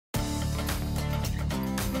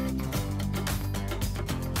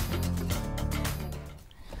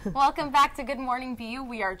Welcome back to Good Morning BU.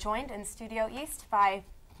 We are joined in Studio East by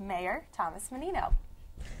Mayor Thomas Menino.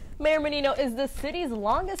 Mayor Menino is the city's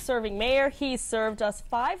longest-serving mayor. He served us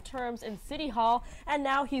 5 terms in City Hall, and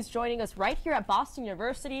now he's joining us right here at Boston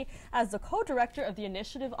University as the co-director of the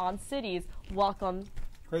Initiative on Cities. Welcome.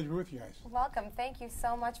 Great to be with you guys. Welcome. Thank you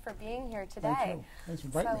so much for being here today. Thank you. Thanks for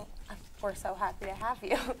inviting me. We're so happy to have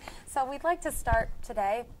you. So we'd like to start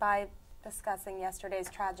today by discussing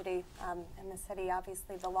yesterday's tragedy in the city,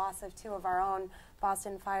 obviously the loss of 2 of our own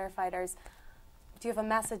Boston firefighters. Do you have a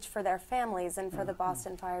message for their families and for the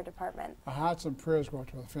Boston Fire Department? Our hearts and prayers go out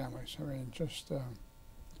to the families. I mean, just,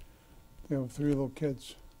 there were 3 little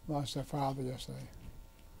kids lost their father yesterday.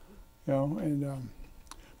 You know, and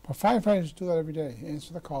but firefighters do that every day.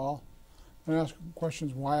 Answer the call and ask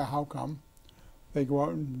questions why or how come. They go out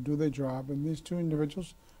and do their job, and these 2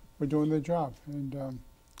 individuals were doing their job, and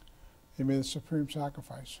they made a supreme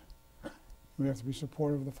sacrifice. We have to be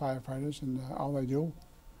supportive of the firefighters and all they do.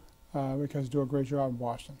 Because they do a great job in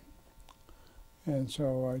Boston. And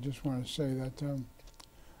so I just want to say that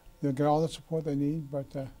they'll get all the support they need, but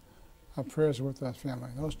our prayers are with that family,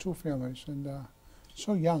 those 2 families, and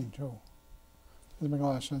so young too. Doesn't make a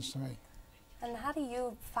lot of sense to me. And how do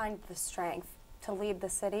you find the strength to lead the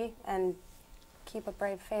city and keep a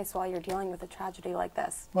brave face while you're dealing with a tragedy like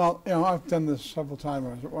this? Well, you know, I've done this several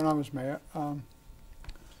times when I was mayor. You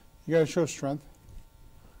got to show strength,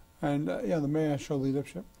 and yeah, the mayor has to show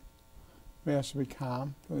leadership. Mayor has to be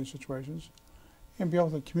calm in these situations and be able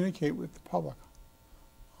to communicate with the public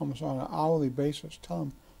almost on an hourly basis, tell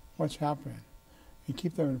them what's happening and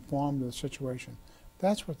keep them informed of the situation.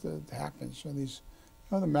 That's what happens. So these,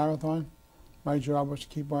 you know, the marathon, my job was to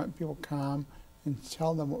keep people calm and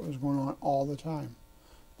tell them what was going on all the time.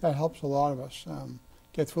 That helps a lot of us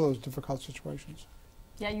get through those difficult situations.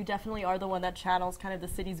 Yeah, you definitely are the one that channels kind of the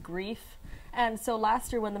city's grief. And so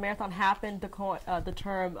last year when the marathon happened, the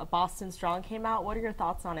term Boston Strong came out. What are your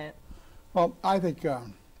thoughts on it? Well, I think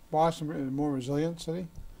Boston is a more resilient city,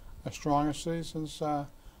 a stronger city since the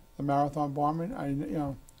marathon bombing.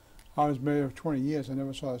 I was mayor for 20 years. I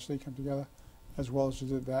never saw the city come together as well as it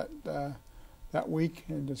did that week,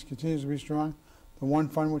 and just continues to be strong. The one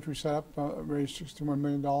fund which we set up raised $61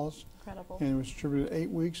 million. Incredible. And it was distributed 8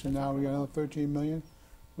 weeks, and now we got another $13 million.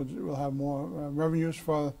 We'll have more revenues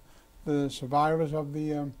for the survivors of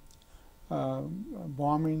the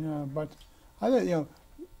bombing. But I think, you know,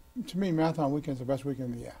 to me, Marathon Weekend is the best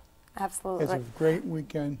weekend of the year. Absolutely. It's a great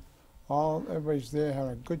weekend. Everybody's there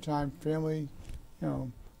having a good time. Family, you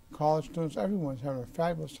know, college students, everyone's having a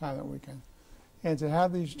fabulous time that weekend. And to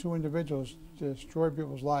have these 2 individuals destroy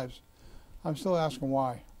people's lives, I'm still asking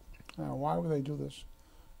why. Why would they do this?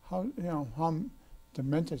 How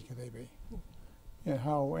demented can they be? And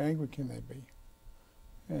how angry can they be?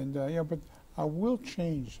 And but our world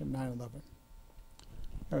changed in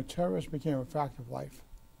 9/11. Terrorism became a fact of life,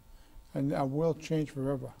 and our world changed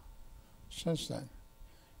forever since then.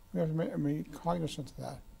 We have to be cognizant of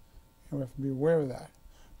that, and we have to be aware of that.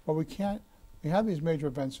 But we can't. We have these major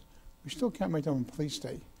events. We still can't make them a police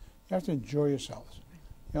state. You have to enjoy yourselves.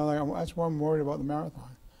 That's why I'm worried about the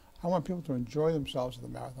marathon. I want people to enjoy themselves at the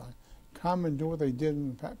marathon. Come and do what they did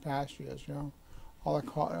in the past years. You know. All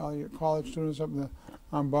your college students up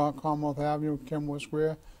on Commonwealth Avenue, Kenmore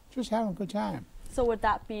Square, just having a good time. So would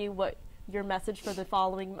that be what your message for the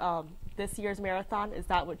following, this year's marathon? Is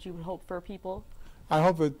that what you would hope for people? I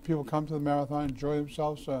hope that people come to the marathon, enjoy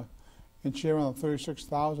themselves, and cheer on the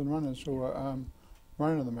 36,000 runners who are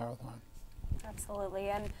running the marathon.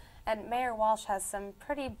 Absolutely. And Mayor Walsh has some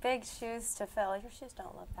pretty big shoes to fill. Your shoes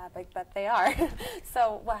don't look that big, but they are.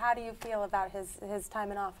 So how do you feel about his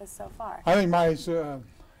time in office so far? I think Mike's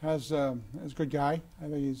is a good guy. I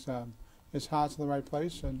think his heart's in the right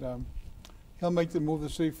place, and he'll move the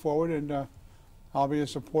city forward, and I'll be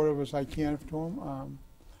as supportive as I can to him.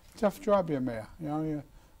 Tough job being mayor. You know,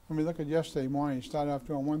 I mean, look at yesterday morning. You started off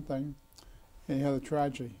doing one thing, and you had a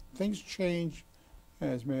tragedy. Things change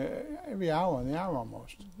as mayor every hour, the hour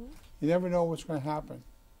almost. You never know what's going to happen.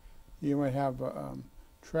 You might have a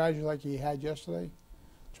tragedy like he had yesterday.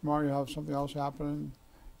 Tomorrow you'll have something else happening.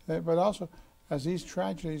 But also, as these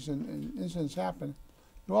tragedies and incidents happen,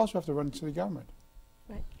 you also have to run city government.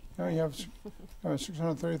 Right. You know, you have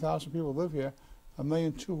 630,000 people live here, 1.2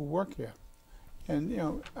 million who work here. And, you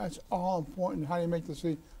know, that's all important. How do you make the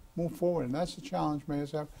city move forward? And that's the challenge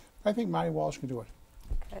mayors have. I think Marty Walsh can do it.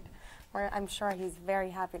 Good. I'm sure he's very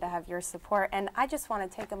happy to have your support. And I just want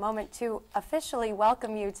to take a moment to officially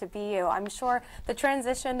welcome you to BU. I'm sure the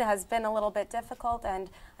transition has been a little bit difficult, and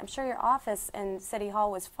I'm sure your office in City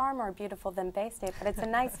Hall was far more beautiful than Bay State, but it's a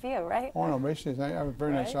nice view, right? Oh no, Bay State, I have a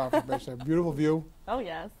very nice Right? office, Bay State. Beautiful view. Oh,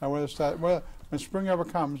 yes. When spring ever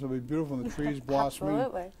comes, it'll be beautiful and the trees blossoming.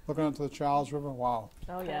 Absolutely. Looking onto the Charles River, wow.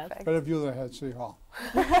 Oh, yes. Perfect. Better view than I had at City Hall.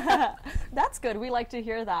 That's good. We like to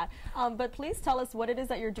hear that. But please tell us what it is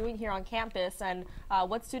that you're doing here on campus and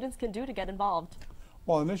what students can do to get involved.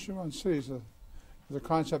 Well, Initiative on Cities is a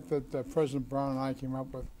concept that President Brown and I came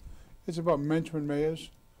up with. It's about mentoring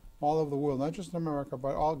mayors all over the world, not just in America,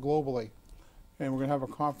 but all globally. And we're going to have a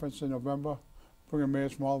conference in November, bringing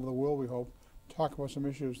mayors from all over the world, we hope, talk about some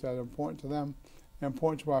issues that are important to them and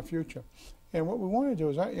important to our future. And what we want to do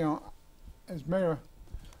is, as mayor,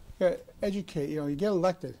 educate. You get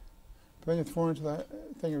elected, but then you're thrown into that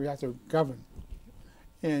thing where you have to govern.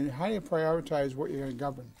 And how do you prioritize what you're going to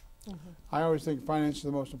govern? I always think finance is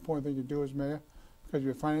the most important thing to do as mayor, because if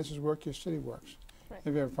your finances work, your city works. Right.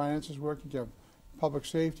 If your finances work, you have public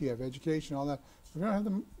safety, you have education, all that. If you don't have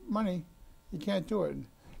the money, you can't do it.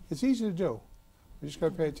 It's easy to do. You just got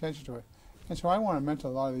to pay attention to it. And so I want to mentor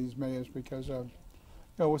a lot of these mayors because,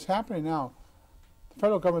 what's happening now, the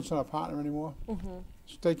federal government's not a partner anymore.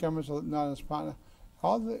 State government's not a partner.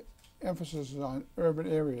 All the emphasis is on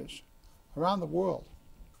urban areas around the world.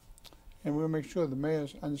 And we'll make sure the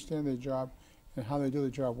mayors understand their job and how they do their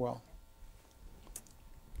job well.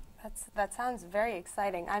 That sounds very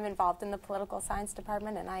exciting. I'm involved in the political science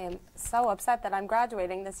department, and I am so upset that I'm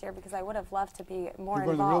graduating this year because I would have loved to be more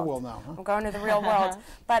You're involved. going to the real world now, huh? I'm going to the real world.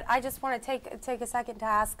 But I just want to take a second to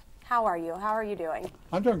ask, how are you? How are you doing?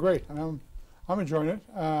 I'm doing great. I'm enjoying it.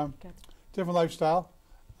 Different lifestyle.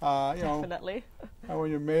 Definitely.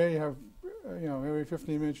 When you're mayor, you have, every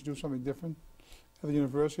 15 minutes you do something different. At the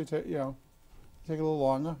university, take a little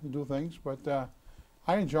longer to do things. But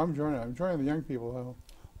I'm enjoying it. I'm enjoying the young people.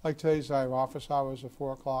 Like today's, I have office hours at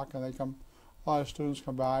 4 o'clock, and they come. A lot of students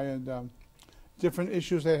come by, and different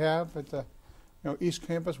issues they have at the, East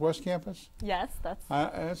Campus, West Campus. Yes, that's.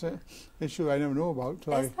 That's an issue I never knew about.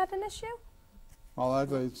 Is that an issue? Well,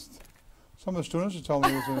 some of the students have told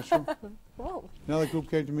me it was an issue. Whoa. Another group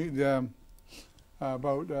came to meet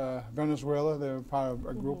about Venezuela. They were part of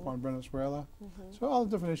a group on Venezuela. So all the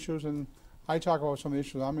different issues, and I talk about some of the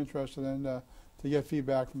issues I'm interested in to get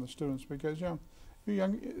feedback from the students because you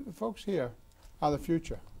young the folks here are the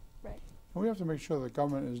future. Right. And we have to make sure the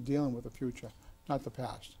government is dealing with the future, not the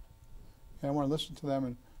past. And I want to listen to them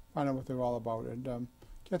and find out what they're all about and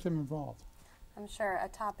get them involved. I'm sure a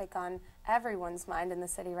topic on everyone's mind in the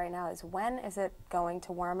city right now is when is it going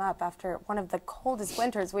to warm up after one of the coldest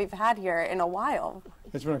winters we've had here in a while?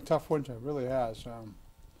 It's been a tough winter, it really has.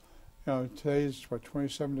 Today's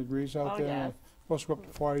 27 degrees out there. Yes. Supposed to go up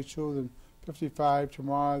to 42, then 55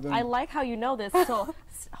 tomorrow. Then I like how you know this, so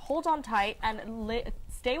hold on tight and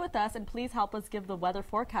stay with us, and please help us give the weather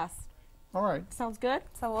forecast. all right. Sounds good?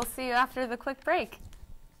 So we'll see you after the quick break.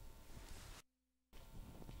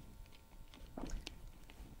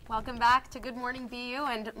 Welcome back to Good Morning BU.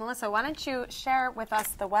 And Melissa, why don't you share with us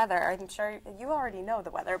the weather? I'm sure you already know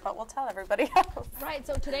the weather, but we'll tell everybody else. Right,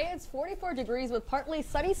 so today it's 44 degrees with partly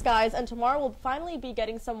sunny skies, and tomorrow we'll finally be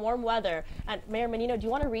getting some warm weather. And Mayor Menino, do you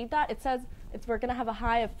want to read that? It says we're going to have a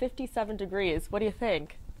high of 57 degrees. What do you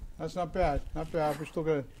think? That's not bad. Not bad. We're still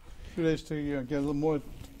got a few days to get a little more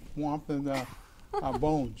warmth in our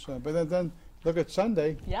bones. But then look at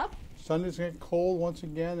Sunday. Yep. Sunday's going to get cold once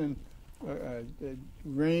again, and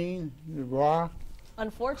rain, raw.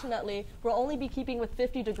 Unfortunately, we'll only be keeping with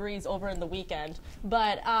 50 degrees over in the weekend.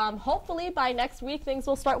 But hopefully by next week, things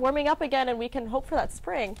will start warming up again, and we can hope for that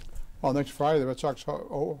spring. Well, next Friday, the Red Sox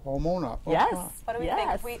home up. Yes. What do we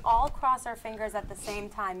think? If we all cross our fingers at the same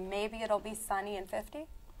time, maybe it'll be sunny and 50?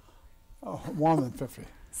 Oh, warmer than 50.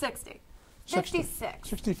 60. 60. 56.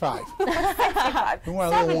 65. 65. We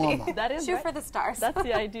want a little 70. warmer. That is Shoot right. for the stars. That's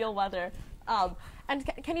the ideal weather. And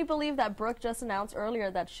can you believe that Brooke just announced earlier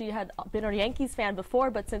that she had been a Yankees fan before,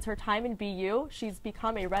 but since her time in BU, she's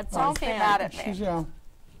become a Red Sox Don't be fan. mad at me. She's,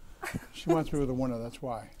 she wants to be with the winner, that's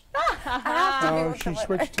why. I have to be with She the winner.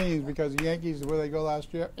 switched teams because the Yankees, where they go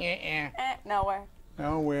last year, Nowhere.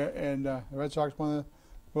 and the Red Sox won the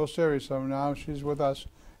World Series, so now she's with us.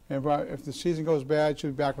 And if the season goes bad,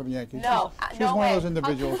 she'll be back with the Yankees. No, she's no one way. of those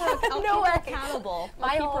individuals. I'll keep No her way. accountable.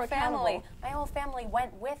 My whole family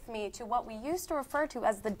went with me to what we used to refer to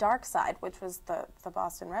as the dark side, which was the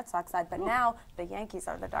Boston Red Sox side, but now the Yankees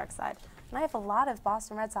are the dark side. And I have a lot of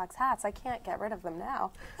Boston Red Sox hats. I can't get rid of them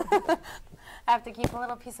now. I have to keep a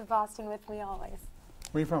little piece of Boston with me always.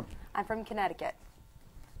 Where are you from? I'm from Connecticut.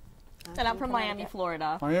 And I'm from Miami, Connecticut.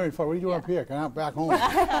 Florida. Miami, Florida. What are you doing up here? Come out back home.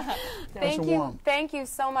 Thank you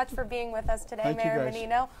so much for being with us today, Thank you, Mayor guys.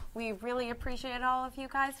 Menino. We really appreciate all of you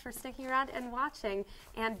guys for sticking around and watching.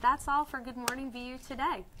 And that's all for Good Morning BU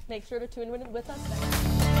today. Make sure to tune in with us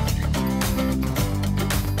next.